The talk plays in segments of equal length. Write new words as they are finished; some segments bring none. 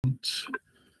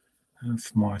and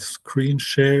have my screen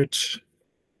shared.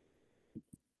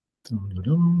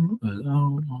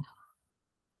 Allow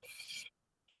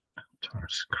entire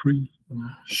screen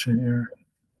share.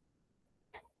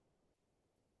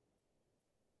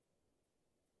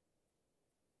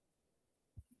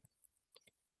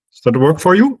 Does that work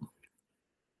for you?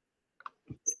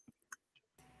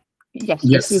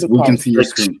 Yes, we can see your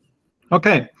screen.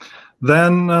 Okay,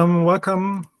 then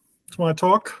welcome to my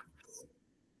talk.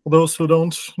 For those who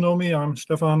don't know me, I'm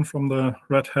Stefan from the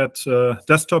Red Hat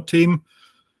desktop team.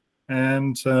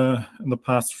 And in the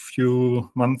past few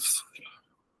months,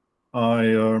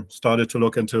 I started to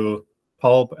look into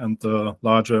Pulp and the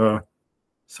larger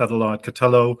satellite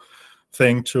Catello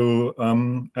thing to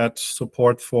add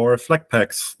support for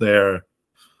Flatpaks there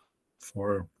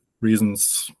for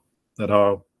reasons that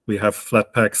are, we have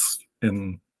Flatpaks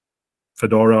in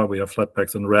Fedora, we have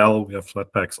Flatpaks in RHEL, we have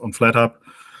Flatpaks on Flatpak.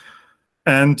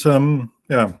 And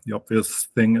yeah, the obvious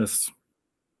thing is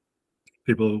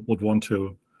people would want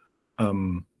to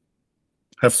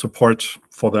have support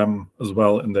for them as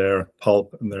well in their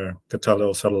Pulp, in their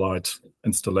Catello satellite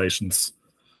installations,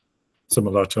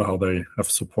 similar to how they have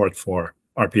support for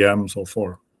RPMs or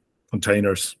for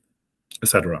containers,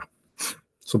 etc.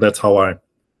 So that's how I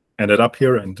ended up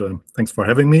here, and thanks for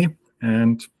having me,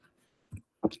 and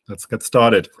let's get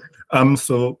started.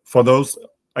 So for those,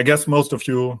 I guess most of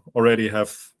you already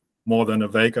have more than a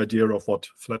vague idea of what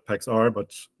Flatpaks are,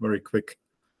 but very quick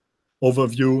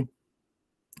overview.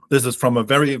 This is from a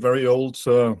very, very old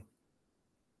GNOME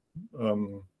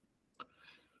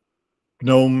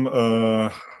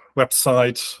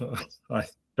website I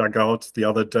dug out the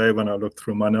other day when I looked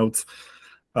through my notes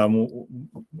from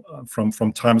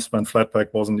times when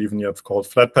Flatpak wasn't even yet called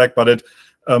Flatpak, but it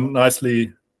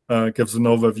nicely gives an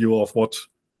overview of what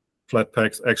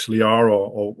Flatpaks actually are,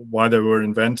 or why they were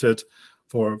invented,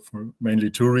 for mainly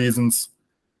two reasons.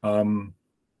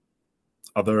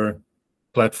 Other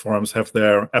platforms have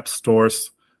their app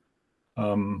stores.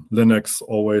 Linux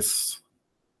always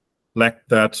lacked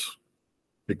that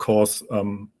because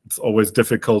it's always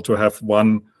difficult to have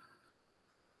one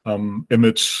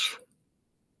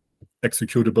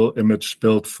executable image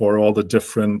built for all the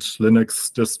different Linux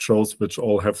distros, which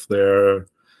all have their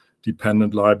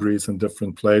dependent libraries in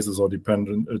different places, or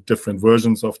different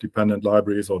versions of dependent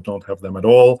libraries, or don't have them at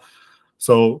all.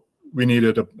 So we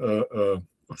needed a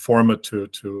format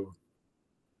to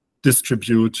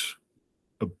distribute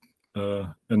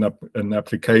an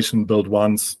application built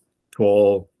once to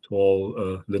all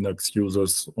Linux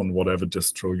users on whatever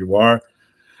distro you are.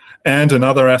 And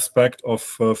another aspect of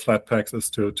Flatpaks is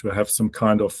to have some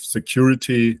kind of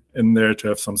security in there, to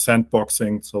have some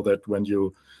sandboxing, so that when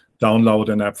you download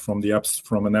an app from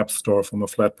an app store, from a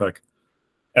Flatpak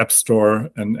app store,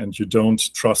 and you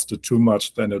don't trust it too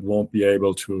much, then it won't be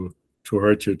able to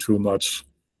hurt you too much.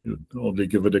 You only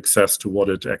give it access to what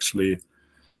it actually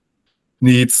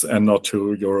needs, and not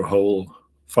to your whole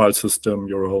file system,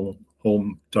 your whole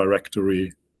home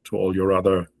directory, to all your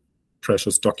other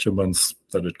precious documents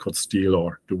that it could steal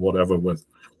or do whatever with.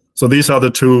 So these are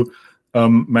the two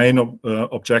main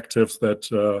objectives that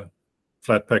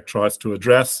Flatpak tries to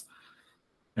address.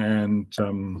 And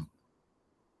the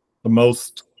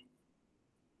most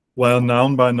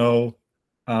well-known by now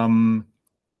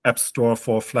app store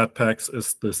for Flatpaks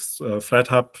is this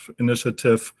FlatHub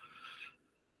initiative,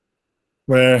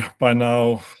 where by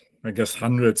now, I guess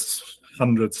hundreds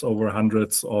over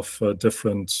hundreds of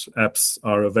different apps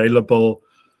are available,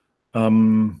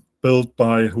 built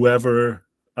by whoever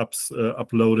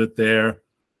uploaded there.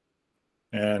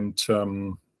 And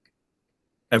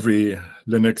every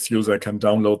Linux user can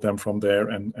download them from there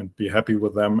and be happy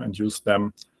with them and use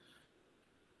them.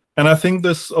 And I think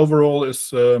this overall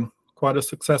is quite a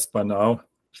success by now.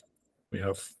 We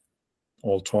have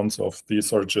all tons of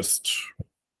these, are just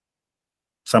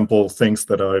sample things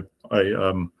that I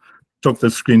took the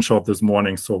screenshot this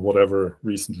morning. So whatever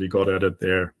recently got added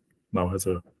there now has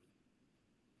a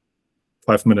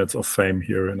 5 minutes of fame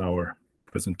here in our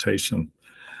presentation.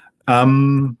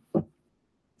 How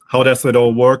does it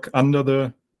all work under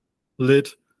the lid?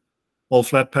 All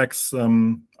Flatpaks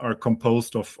are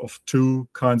composed of two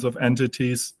kinds of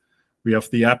entities. We have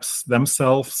the apps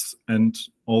themselves, and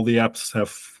all the apps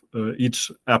have,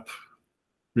 each app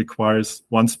requires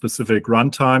one specific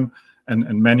runtime,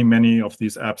 and many of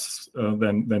these apps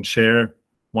then share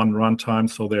one runtime.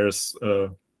 So there's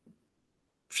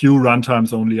few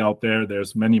runtimes only out there.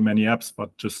 There's many apps,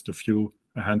 but just a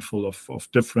handful of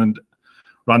different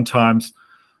runtimes.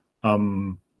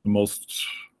 The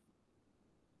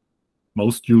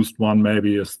most used one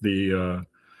maybe is the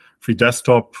free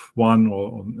desktop one,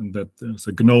 and that there's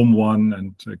a GNOME one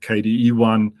and a KDE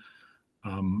one,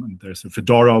 and there's a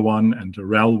Fedora one and a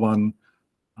RHEL one.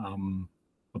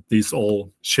 But these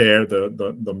all share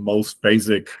the most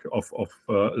basic of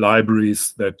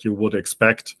libraries that you would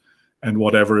expect, and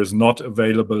whatever is not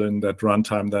available in that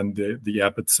runtime, then the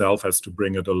app itself has to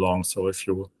bring it along. So if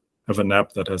you have an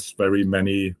app that has very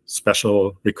many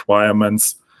special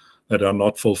requirements that are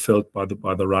not fulfilled by the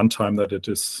runtime that it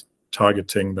is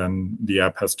targeting, then the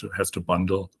app has to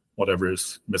bundle whatever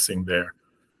is missing there,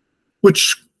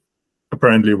 which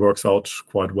apparently works out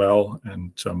quite well.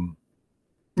 And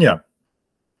yeah.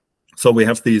 So we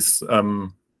have these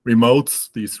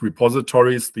remotes, these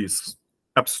repositories, these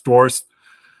app stores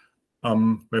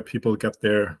where people get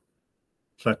their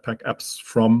Flatpak apps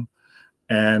from,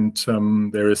 and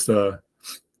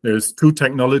there's two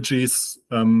technologies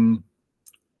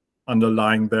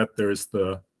underlying that. There is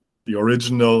the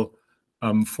original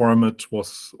format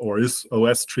is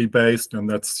OS tree based, and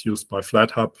that's used by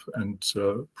FlatHub, and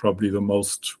probably the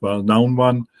most well-known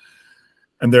one.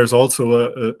 And there's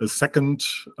also a second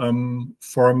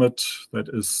format that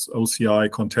is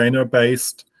OCI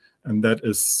container-based, and that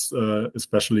is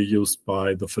especially used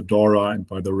by the Fedora and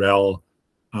by the RHEL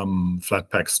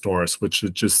Flatpak stores, which are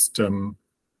just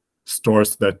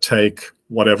stores that take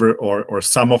whatever or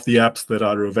some of the apps that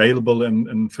are available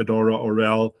in Fedora or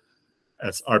RHEL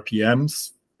as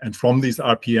RPMs, and from these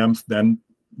RPMs then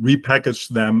repackage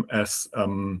them as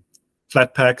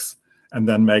Flatpaks, and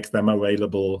then make them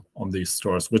available on these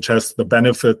stores, which has the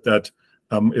benefit that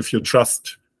if you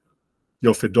trust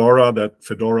your Fedora, that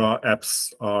Fedora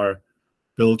apps are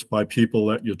built by people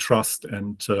that you trust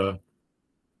and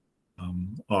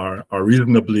are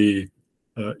reasonably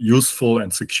useful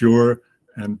and secure,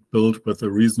 and built with a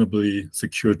reasonably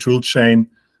secure tool chain,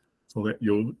 so that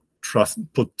you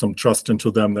put some trust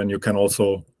into them, then you can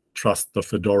also trust the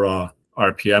Fedora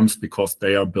RPMs because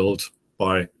they are built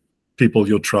by people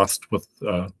you trust with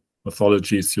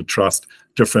methodologies you trust,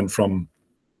 different from,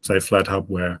 say, FlatHub,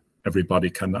 where everybody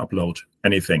can upload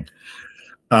anything.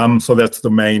 So that's the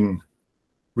main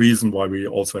reason why we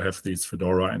also have these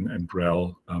Fedora and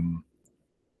RHEL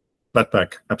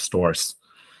Flatpak app stores.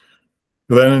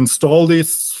 You then install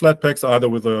these Flatpaks either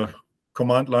with a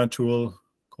command line tool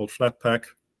called Flatpak,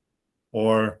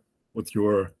 or with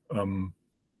your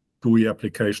GUI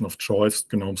application of choice.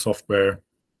 GNOME software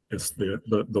is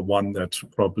the one that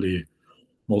probably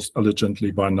most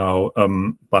elegantly by now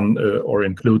or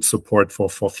includes support for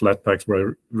Flatpaks,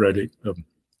 where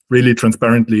really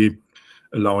transparently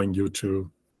allowing you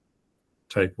to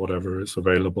take whatever is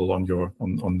available on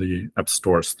the app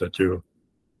stores that you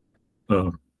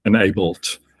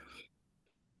enabled.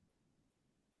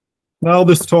 Now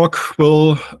this talk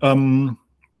will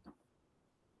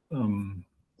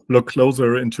look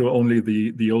closer into only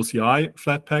the OCI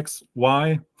Flatpaks.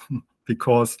 Why?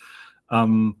 Because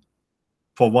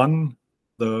for one,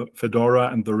 the Fedora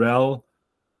and the RHEL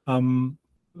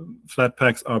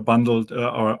Flatpaks are bundled,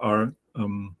 are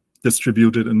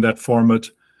distributed in that format,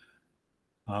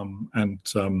 and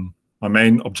my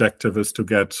main objective is to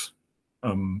get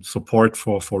support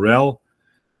for RHEL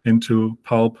into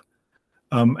Pulp,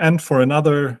 and for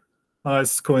another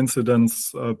nice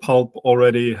coincidence, Pulp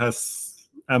already has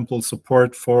ample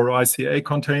support for ICA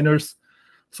containers,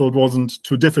 so it wasn't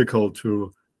too difficult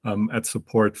to add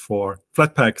support for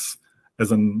Flatpaks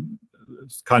as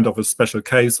kind of a special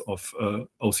case of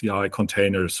OCI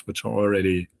containers, which are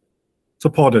already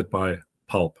supported by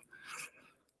Pulp.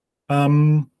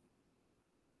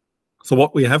 So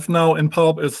what we have now in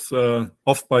Pulp is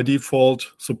off by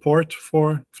default support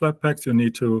for Flatpaks. You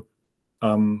need to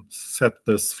set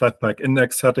this Flatpak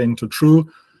index setting to true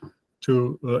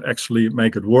to actually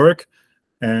make it work.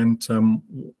 And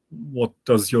what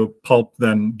does your Pulp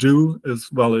then do is,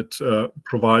 well, it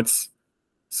provides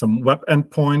some web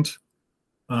endpoint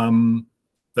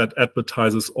that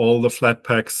advertises all the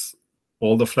Flatpaks,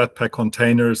 all the Flatpak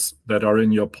containers that are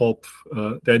in your Pulp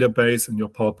database, in your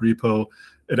Pulp repo.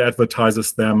 It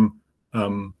advertises them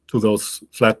to those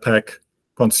Flatpak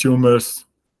consumers,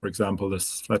 for example,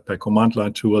 this Flatpak command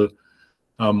line tool,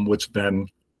 which then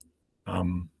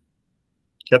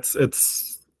gets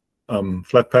its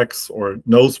Flatpaks, or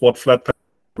knows what Flatpak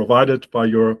provided by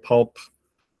your Pulp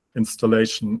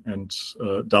installation, and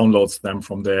downloads them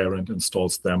from there and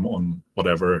installs them on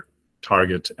whatever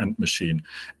target end machine.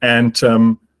 And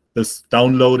this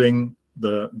downloading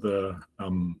the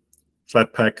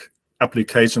Flatpak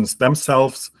applications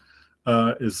themselves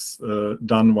is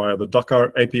done via the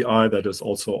Docker API that is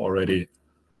also already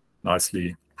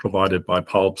nicely provided by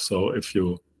Pulp. So if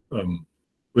you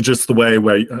which is the way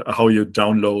where how you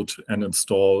download and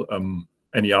install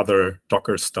any other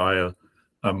Docker style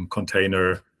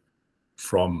container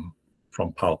from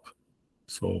Pulp.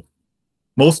 So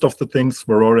most of the things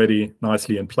were already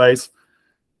nicely in place.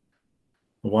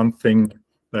 The one thing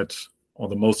that, or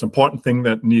the most important thing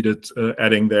that needed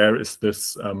adding there is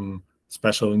this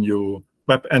special new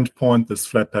web endpoint, this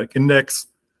Flatpak index,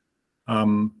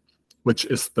 which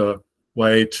is the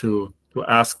way to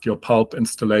ask your Pulp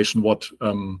installation what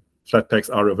Flatpaks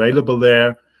are available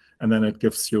there, and then it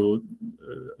gives you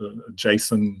a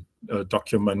JSON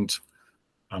document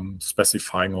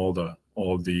specifying all the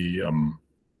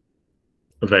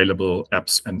available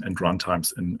apps and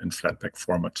runtimes in Flatpak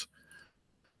format.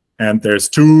 And there's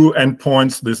two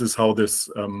endpoints. This is how this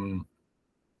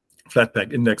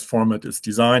Flatpak index format is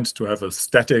designed, to have a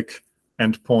static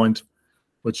endpoint,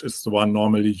 which is the one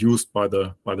normally used by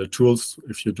the tools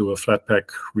if you do a Flatpak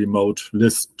remote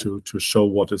list to show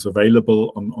what is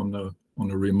available on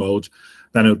a remote.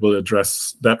 Then it will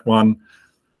address that one.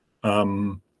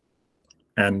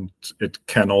 And it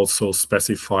can also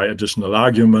specify additional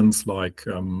arguments, like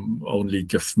only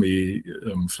give me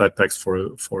Flatpaks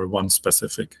for one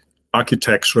specific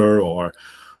architecture, or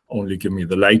only give me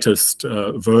the latest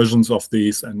versions of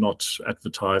these and not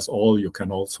advertise all. You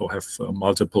can also have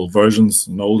multiple versions,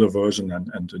 an older version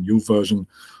and a new version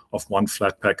of one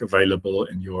Flatpak available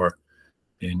in your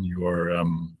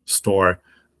store.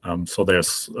 So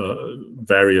there's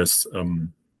various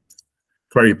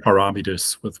query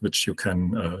parameters with which you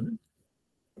can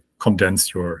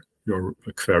condense your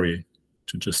query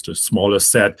to just a smaller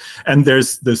set. And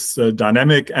there's this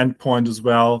dynamic endpoint as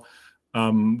well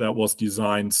that was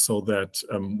designed so that,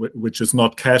 which is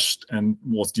not cached and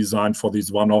was designed for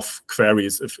these one-off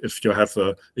queries. If you have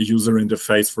a user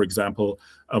interface, for example,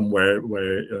 where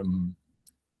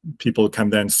people can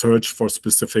then search for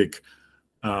specific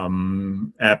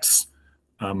apps,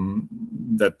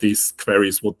 that these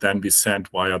queries would then be sent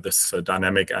via this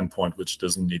dynamic endpoint, which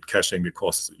doesn't need caching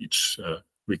because each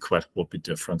request would be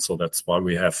different. So that's why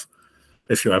we have,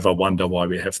 if you ever wonder why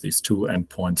we have these two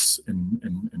endpoints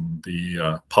in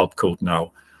the Pulp code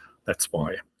now, that's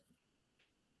why.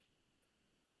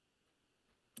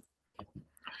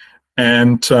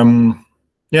 And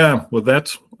yeah, with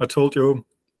that, I told you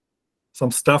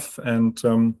some stuff, and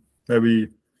maybe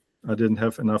I didn't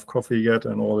have enough coffee yet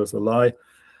and all is a lie.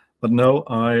 But no,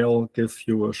 I'll give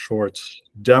you a short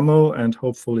demo and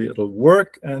hopefully it'll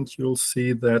work, and you'll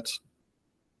see that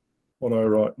what I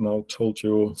right now told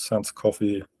you, Sans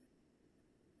Coffee,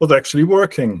 was actually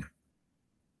working.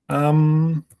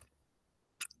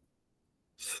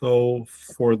 So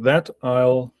for that,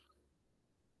 I've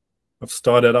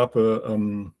started up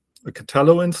a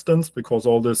Catalog instance, because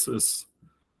all this is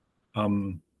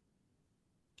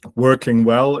working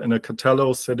well in a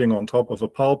Catalog sitting on top of a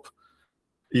Pulp.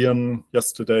 Ian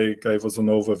yesterday gave us an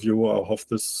overview of how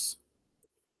this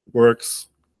works.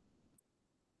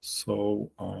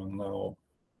 So I'll now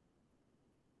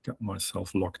get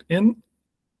myself logged in.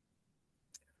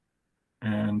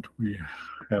 And we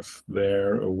have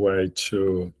there a way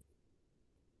to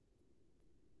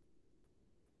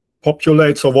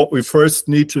populate. So what we first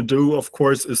need to do, of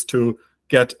course, is to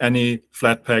get any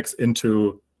Flatpaks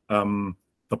into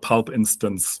the Pulp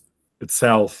instance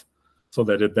itself, so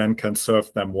that it then can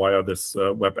serve them via this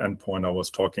web endpoint I was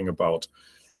talking about.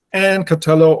 And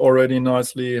Catalog already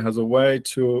nicely has a way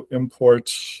to import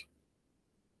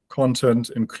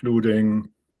content, including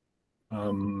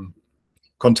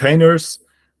containers.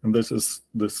 And this is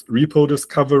this repo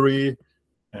discovery.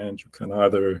 And you can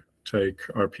either take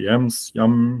RPMs,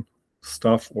 YUM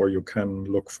stuff, or you can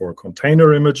look for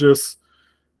container images.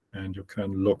 And you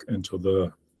can look into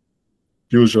the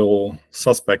usual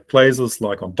suspect places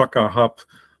like on Docker Hub,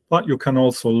 but you can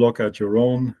also look at your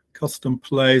own custom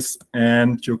place,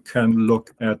 and you can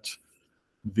look at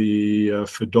the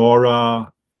Fedora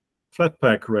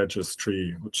Flatpak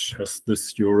registry, which has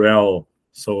this URL.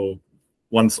 So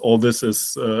once all this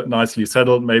is nicely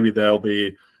settled, maybe there'll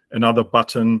be another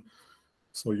button,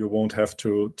 so you won't have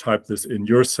to type this in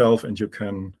yourself, and you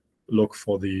can look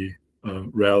for the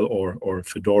RHEL or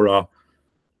Fedora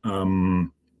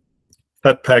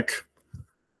Flatpak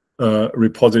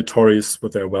repositories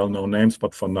with their well-known names,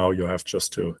 but for now you have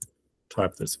just to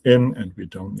type this in, and we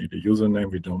don't need a username,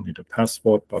 we don't need a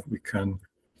password, but we can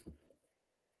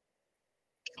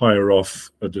fire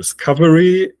off a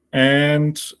discovery,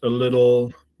 and a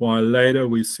little while later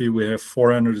we see we have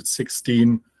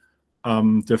 416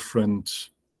 different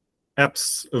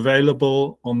apps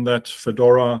available on that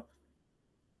Fedora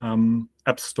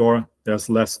app store. There's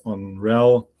less on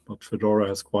RHEL, but Fedora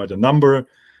has quite a number.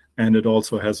 and it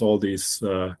also has all these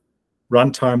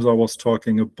runtimes I was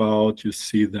talking about. You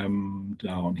see them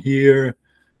down here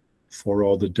for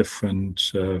all the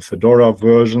different Fedora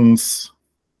versions.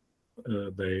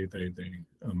 They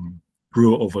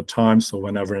grew over time. So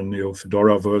whenever a new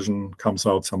Fedora version comes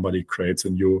out, somebody creates a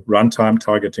new runtime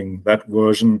targeting that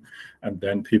version, and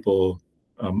then people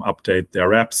update their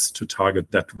apps to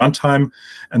target that runtime.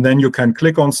 And then you can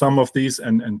click on some of these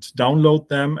and download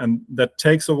them, and that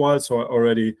takes a while. So I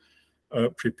already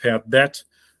prepared that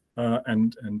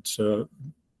and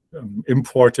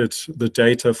imported the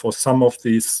data for some of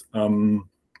these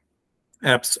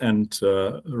apps and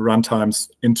runtimes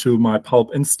into my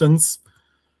Pulp instance.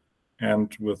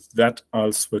 And with that,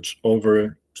 I'll switch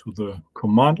over to the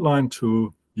command line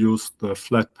to use the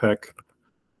Flatpak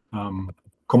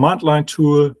command line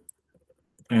tool.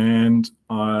 And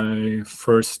I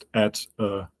first add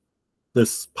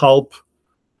this Pulp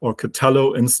or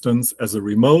Catello instance as a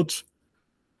remote.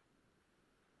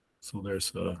 So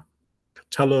there's a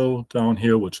Catello down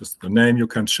here, which is the name you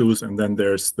can choose. And then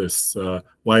there's this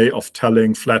way of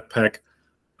telling Flatpak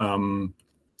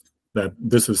that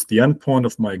this is the endpoint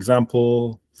of my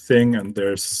example thing. And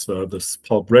there's this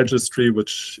Pulp registry,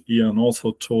 which Ian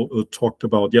also talked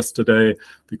about yesterday,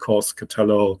 because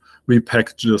Catello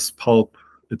repackages Pulp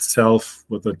itself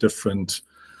with a different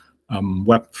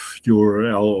web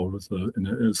URL or with in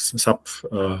a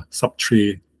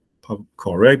subtree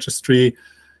core registry.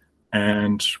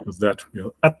 And with that,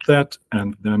 we'll add that,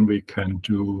 and then we can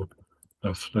do a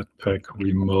Flatpak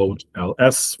remote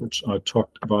ls, which I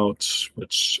talked about,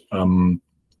 which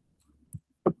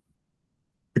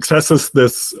accesses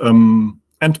this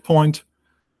endpoint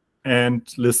and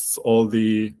lists all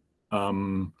the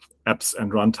apps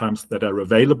and runtimes that are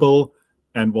available.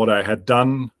 And what I had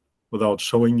done, without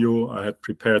showing you, I had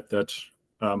prepared that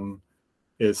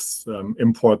is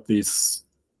import this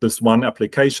one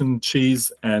application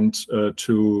cheese and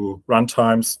two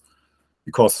runtimes,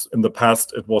 because in the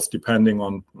past it was depending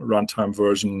on runtime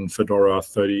version Fedora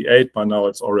 38. By now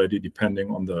it's already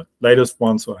depending on the latest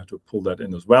one, so I had to pull that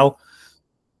in as well.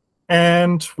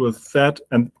 And with that,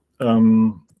 and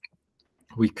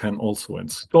we can also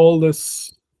install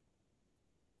this.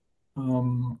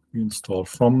 We install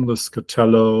from the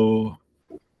Catello.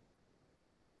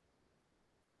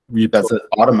 Does it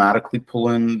automatically pull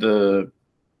in the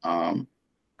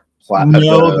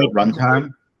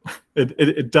runtime?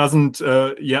 It doesn't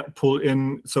yet pull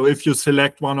in. So if you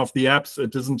select one of the apps,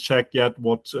 it doesn't check yet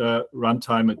what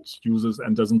runtime it uses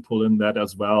and doesn't pull in that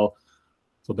as well.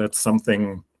 So that's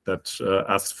something that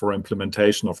asks for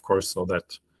implementation, of course, so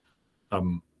that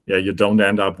yeah, you don't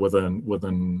end up with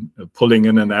pulling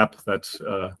in an app that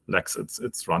lacks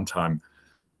its runtime.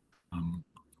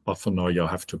 But for now, you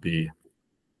have to be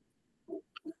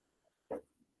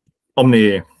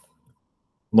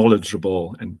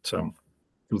knowledgeable and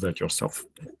do that yourself.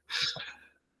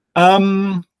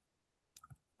 So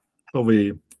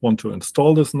we want to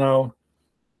install this now.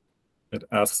 It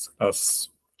asks us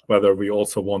whether we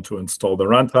also want to install the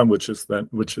runtime, which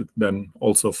it then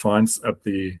also finds at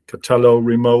the Catello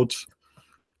remote.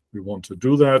 We want to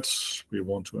do that. We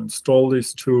want to install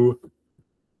these two.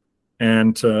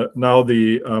 And now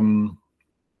the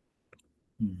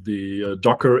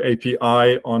Docker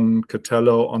API on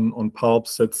Catello on Pulp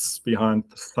sits behind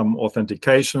some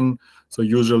authentication. So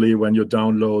usually when you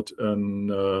download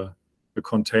a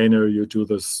container, you do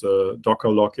this Docker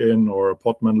login or a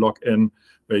Podman login,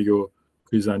 where you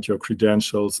present your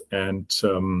credentials, and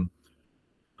the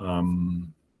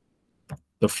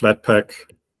Flatpak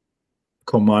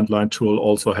command line tool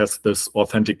also has this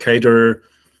authenticator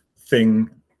thing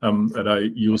that I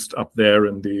used up there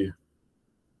in the.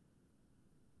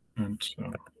 And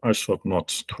I should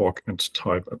not talk and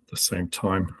type at the same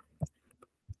time.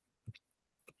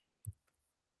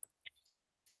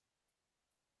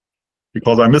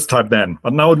 Because I mistyped then,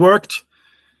 but now it worked.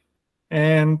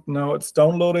 And now it's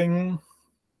downloading,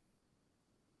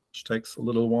 which takes a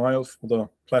little while for the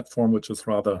platform, which is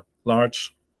rather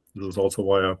large. This is also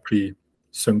why I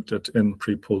pre-synced it in,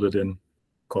 pre-pulled it in,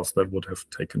 because that would have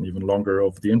taken even longer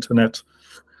over the internet.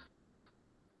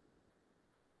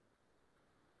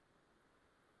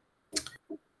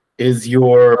 Is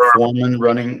your Foreman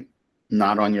running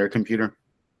not on your computer?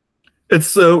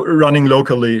 It's running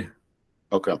locally.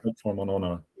 Okay. Foreman on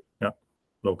a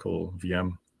local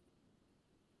VM.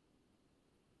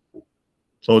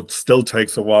 So it still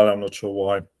takes a while. I'm not sure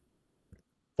why.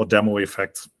 For demo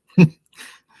effects.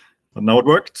 But now it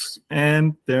worked.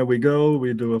 And there we go.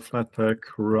 We do a Flatpak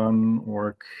run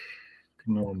org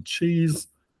GNOME cheese.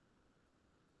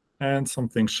 And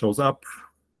something shows up.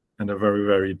 and a very,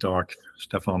 very dark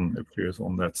Stefan appears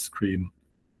on that screen.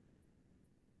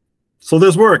 So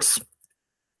this works.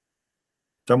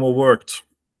 Demo worked.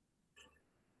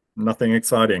 Nothing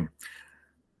exciting.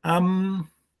 Here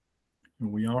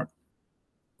we are,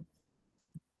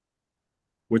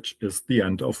 which is the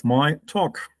end of my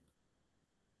talk.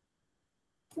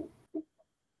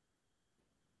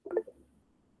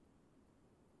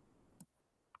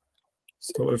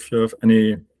 So if you have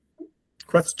any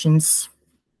questions,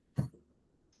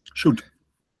 shoot.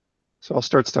 So I'll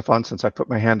start, Stefan, since I put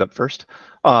my hand up first.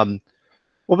 What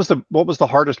was the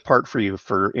hardest part for you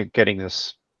for getting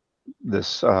this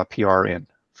PR in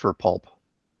for Pulp?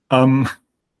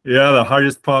 Yeah, the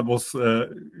hardest part was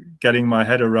getting my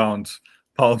head around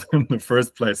Pulp in the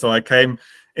first place. So I came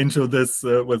into this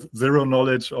with zero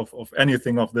knowledge of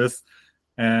anything of this,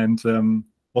 and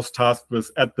was tasked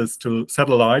with add this to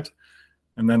Satellite,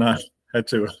 and then I had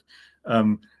to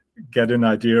get an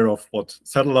idea of what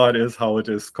Satellite is, how it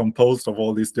is composed of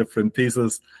all these different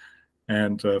pieces,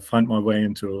 and find my way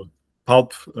into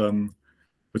Pulp,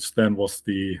 which then was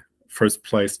the first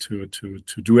place to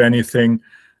do anything.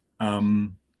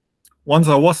 Once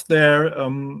I was there,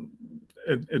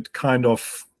 it kind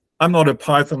of, I'm not a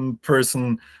Python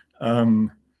person,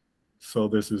 so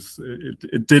this is,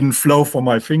 it didn't flow for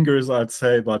my fingers, I'd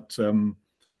say, but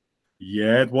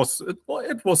yeah, it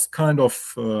was kind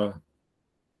of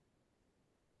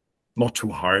not too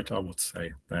hard, I would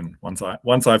say. Then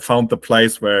once I found the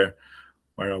place where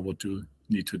I would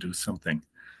need to do something.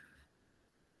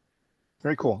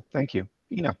 Very cool, thank you.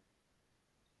 Ina.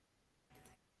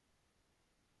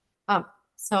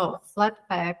 So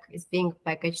Flatpak is being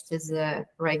packaged as a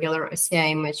regular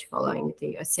OCI image following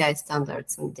the OCI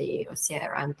standards and the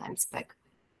OCI runtime spec,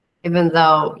 even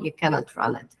though you cannot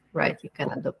run it, right? You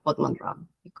cannot do Podman run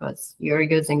because you're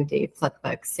using the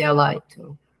Flatpak CLI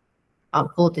to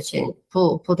pull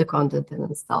the content and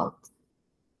install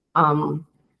it.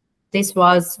 This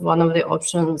was one of the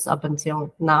options up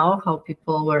until now, how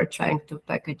people were trying to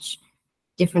package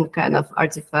different kind of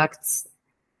artifacts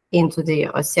into the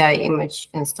OCI image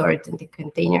and store it in the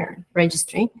container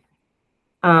registry.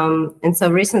 And so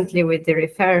recently with the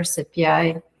refers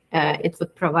API, it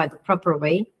would provide a proper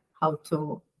way how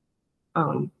to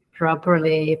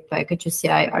properly package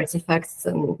OCI artifacts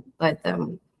and let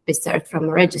them be started from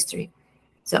a registry.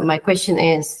 So my question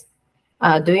is,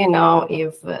 do you know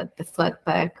if the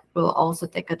Flatpak will also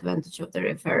take advantage of the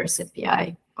refers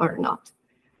API or not?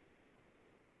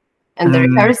 And the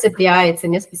refers API, it's a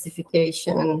new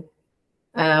specification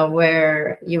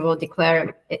where you will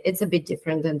declare, it's a bit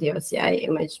different than the OCI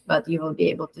image, but you will be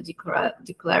able to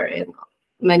declare it,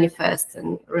 manifest,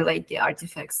 and relate the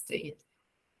artifacts to it.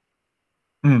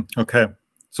 Okay,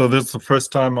 so this is the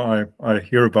first time I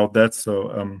hear about that.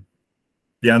 So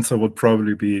the answer would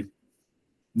probably be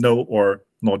no or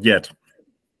not yet.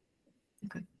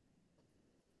 Okay.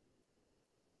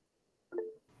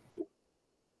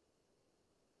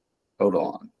 Hold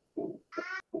on.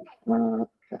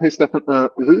 Hey, Stefan,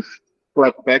 with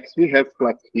Flatpaks, we have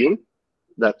Flatfill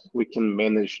that we can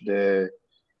manage the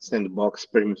sandbox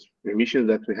permissions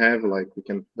that we have. Like we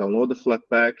can download the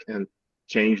Flatpak and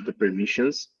change the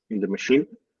permissions in the machine.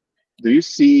 Do you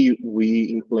see we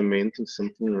implementing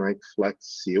something like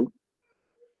FlatSeal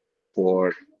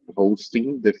for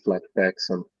hosting the Flatpaks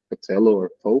on Patello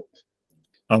or Pulp?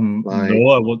 No,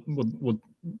 I would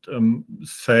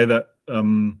say that.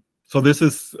 So this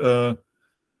is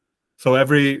so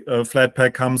every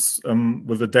Flatpak comes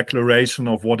with a declaration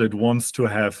of what it wants to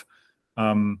have,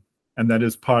 and that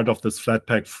is part of this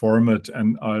Flatpak format.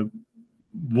 And I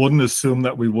wouldn't assume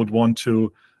that we would want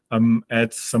to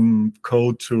add some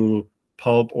code to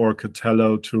Pulp or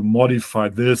Catello to modify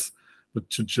this, but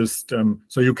to just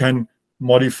so you can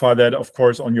modify that, of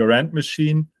course, on your end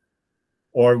machine,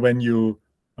 or when you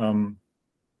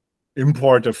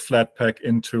import a Flatpak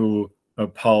into a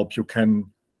Pulp, you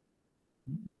can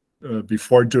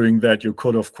before doing that, you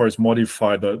could of course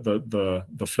modify the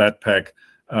Flatpak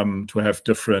to have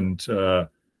different to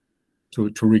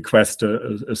request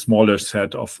a smaller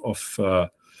set of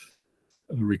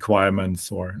requirements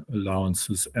or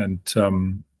allowances, and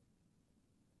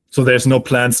so there's no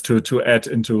plans to add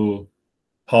into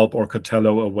Pulp or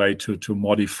Catello a way to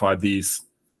modify these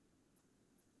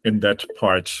in that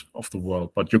part of the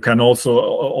world. But you can also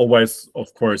always,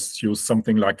 of course, use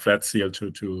something like FlatSeal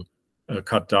to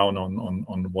cut down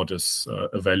on what is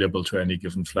available to any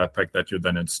given Flatpak that you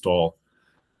then install.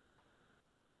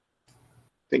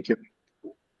 Thank you.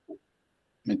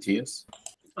 Matthias?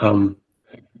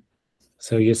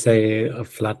 So you say a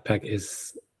Flatpak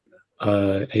is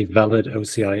a valid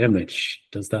OCI image,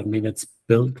 does that mean it's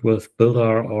built with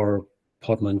Builder or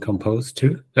Podman Compose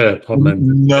too? Podman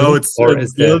No, build, it's or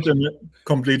is built that... in a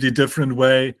completely different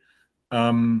way.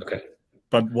 Okay.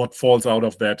 But what falls out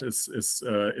of that is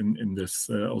in this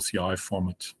OCI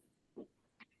format.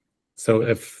 So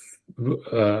if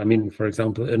I mean, for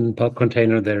example, in Pulp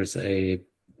Container, there's a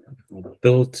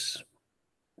build.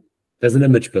 There's an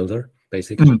image builder,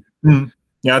 basically.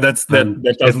 Yeah, that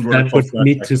doesn't work. That would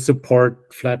need to support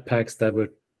Flatpaks. That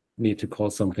would need to call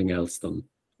something else than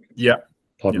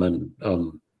Podman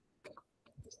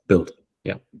build.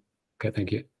 Yeah. Okay.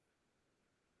 Thank you.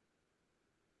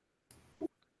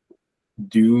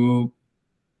 Do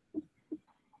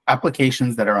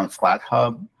applications that are on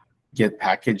FlatHub get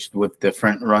packaged with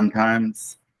different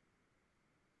runtimes?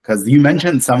 Because you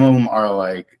mentioned some of them are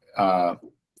like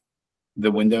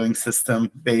the windowing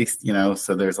system based, you know,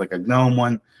 so there's like a GNOME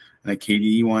one and a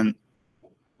KDE one.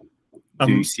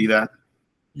 Do you see that?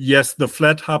 Yes, the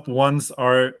FlatHub ones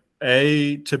are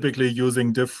typically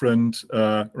using different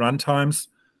runtimes,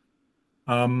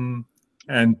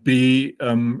 and B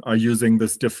are using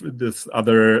this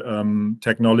other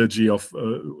technology of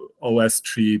OS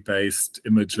tree based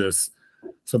images.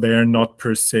 So they are not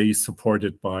per se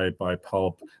supported by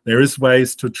Pulp. There is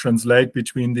ways to translate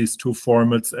between these two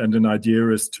formats, and an idea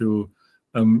is to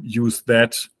use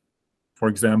that, for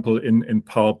example, in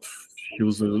Pulp,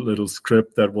 use a little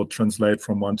script that will translate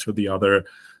from one to the other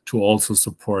to also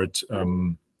support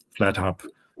FlatHub,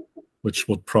 which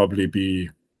would probably be...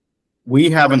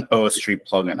 We have an OS tree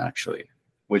plugin actually,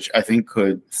 which I think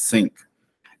could sync.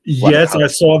 Yes, I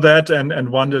saw that and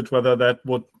wondered whether that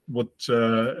would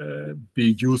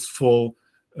be useful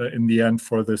in the end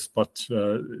for this, but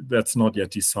that's not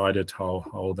yet decided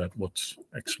how that would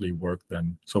actually work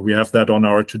then. So we have that on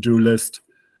our to-do list,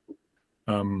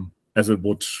 as it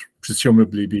would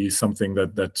presumably be something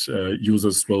that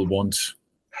users will want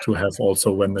to have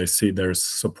also when they see there's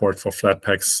support for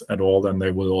Flatpaks at all, then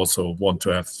they will also want to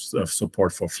have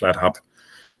support for FlatHub,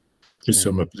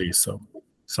 presumably. So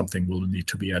something will need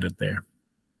to be added there.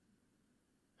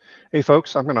 Hey,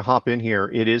 folks, I'm going to hop in here.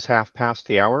 It is 1/2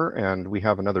 the hour, and we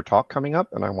have another talk coming up,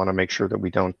 and I want to make sure that we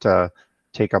don't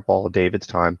take up all of David's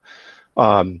time.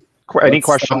 Any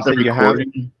questions that you have?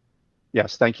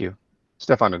 Yes, thank you.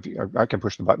 Stefan, I can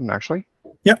push the button, actually.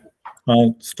 Yeah,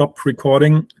 I'll stop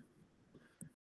recording.